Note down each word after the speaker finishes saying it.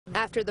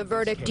After the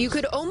verdict, you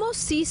could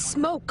almost see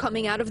smoke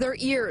coming out of their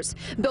ears.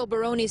 Bill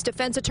Baroni's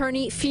defense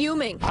attorney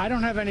fuming. I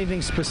don't have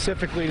anything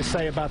specifically to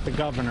say about the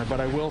governor, but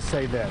I will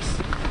say this.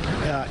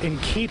 In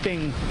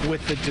keeping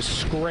with the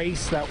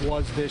disgrace that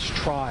was this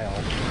trial,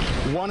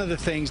 one of the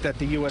things that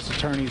the U.S.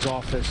 Attorney's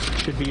Office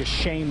should be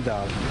ashamed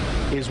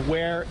of is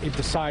where it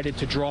decided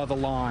to draw the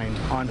line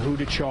on who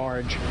to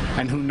charge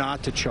and who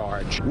not to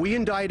charge. We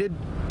indicted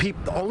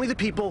only the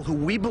people who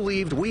we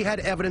believed we had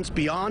evidence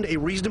beyond a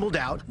reasonable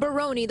doubt.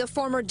 Baroni, the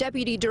former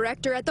deputy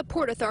director at the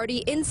Port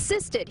Authority,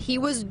 insisted he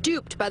was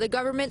duped by the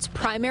government's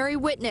primary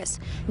witness,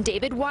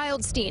 David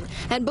Wildstein,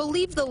 and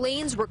believed the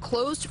lanes were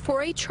closed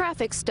for a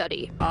traffic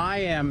study. I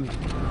am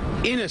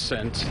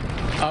innocent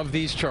of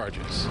these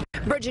charges.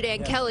 Bridget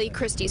Ann Kelly,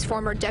 Christie's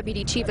former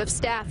deputy chief of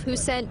staff, who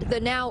sent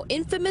the now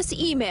infamous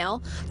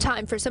email,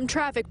 "Time for some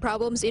traffic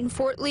problems in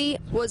Fort Lee,"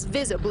 was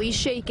visibly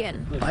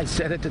shaken. I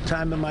said at the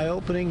time of my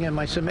opening and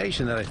my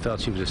summation that I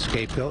felt she was a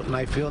scapegoat, and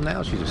I feel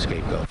now she's a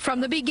scapegoat. From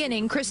the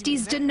beginning,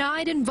 Christie's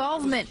denied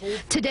involvement,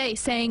 today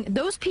saying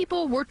those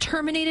people were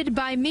terminated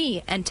by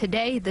me, and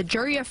today the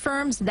jury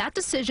affirms that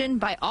decision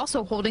by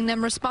also holding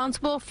them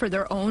responsible for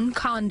their own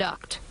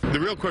conduct. The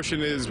real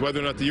question is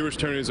whether or not the U.S.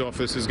 Attorney's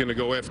Office is going to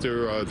go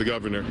after the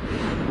governor.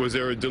 Was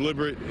there a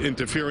deliberate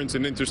interference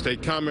in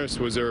interstate commerce?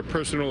 Was there a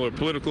personal or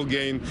political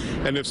gain?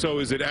 And if so,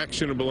 is it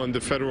actionable under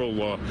federal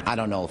law? I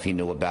don't know if he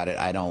knew about it.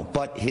 I don't.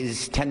 But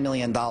his $10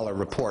 million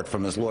report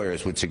from his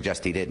lawyers would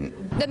suggest he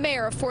didn't. The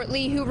mayor of Fort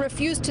Lee, who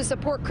refused to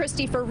support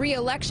Christie for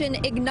re-election,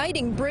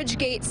 igniting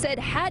Bridgegate, said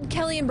had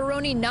Kelly and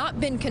Baroni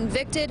not been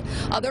convicted,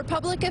 other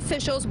public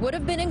officials would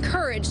have been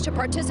encouraged to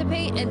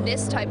participate in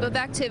this type of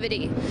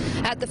activity.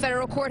 At the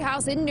federal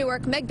courthouse in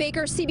Newark, Meg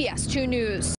Baker, CBS 2 News.